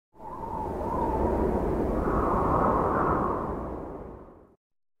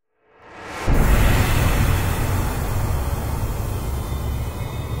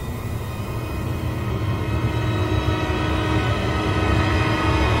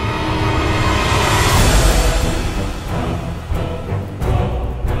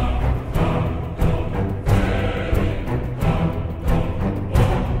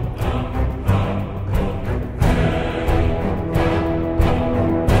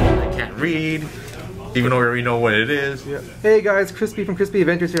read, even though we already know what it is. Yeah. Hey guys, Crispy from Crispy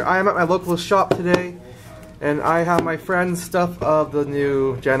Adventures here. I am at my local shop today, and I have my friend's stuff of the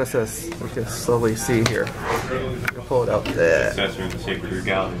new Genesis. You can slowly see here. I'll pull it out there. Successor of the Sacred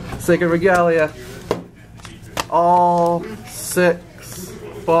Regalia. Sacred Regalia. All 6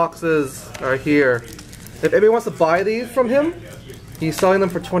 boxes are here. If anybody wants to buy these from him, he's selling them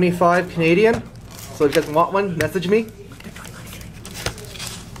for 25 Canadian. So if you guys want one, message me.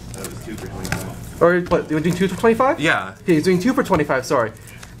 That was 2 for 25. Or what, you were doing 2 for 25? Yeah. Okay, he's doing 2 for 25, sorry.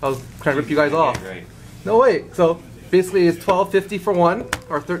 I was trying to rip you guys off. Right. No, wait. So basically it's $12.50 for one,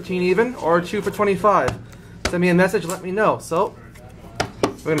 or 13 even, or 2 for 25. Send me a message, let me know. So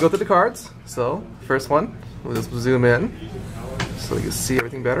we're gonna go through the cards. So first one, we'll just zoom in so you can see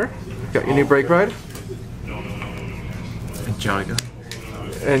everything better. Got your new brake ride. Angelica.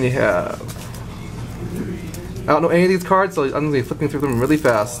 And you have, I don't know any of these cards, so I'm gonna be flipping through them really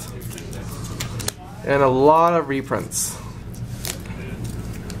fast. And a lot of reprints.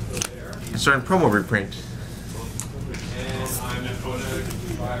 Certain promo reprint.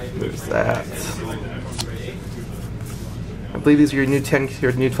 There's that. I believe these are your new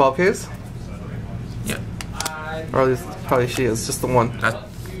 12Ks. Yeah. Or at least probably she is, just the one. That's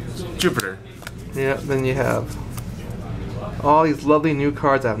Jupiter. Yeah. Then you have all these lovely new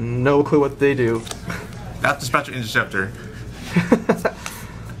cards. I have no clue what they do. That's the Special Interceptor. I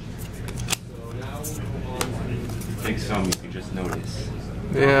think some you can just notice.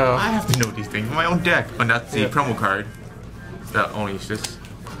 Yeah. I have to know these things. My own deck. And that's the promo card. That only is just.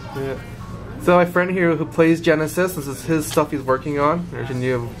 Yeah. So my friend here who plays Genesis, this is his stuff he's working on. There's your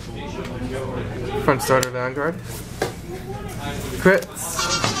new front starter Vanguard. Crits.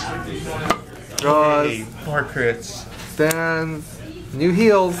 Draws. Hey, 4 crits. Stands. New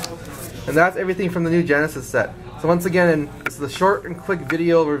heals. And that's everything from the new Genesis set. So once again, this is a short and quick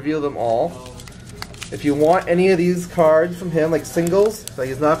video to reveal them all. If you want any of these cards from him, like singles, that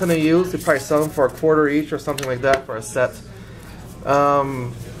he's not going to use, he'll probably sell them for $1/4 each or something like that for a set.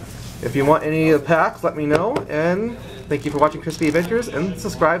 If you want any of the packs, let me know. And thank you for watching Crispy Adventures, and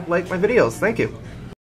subscribe, like my videos. Thank you.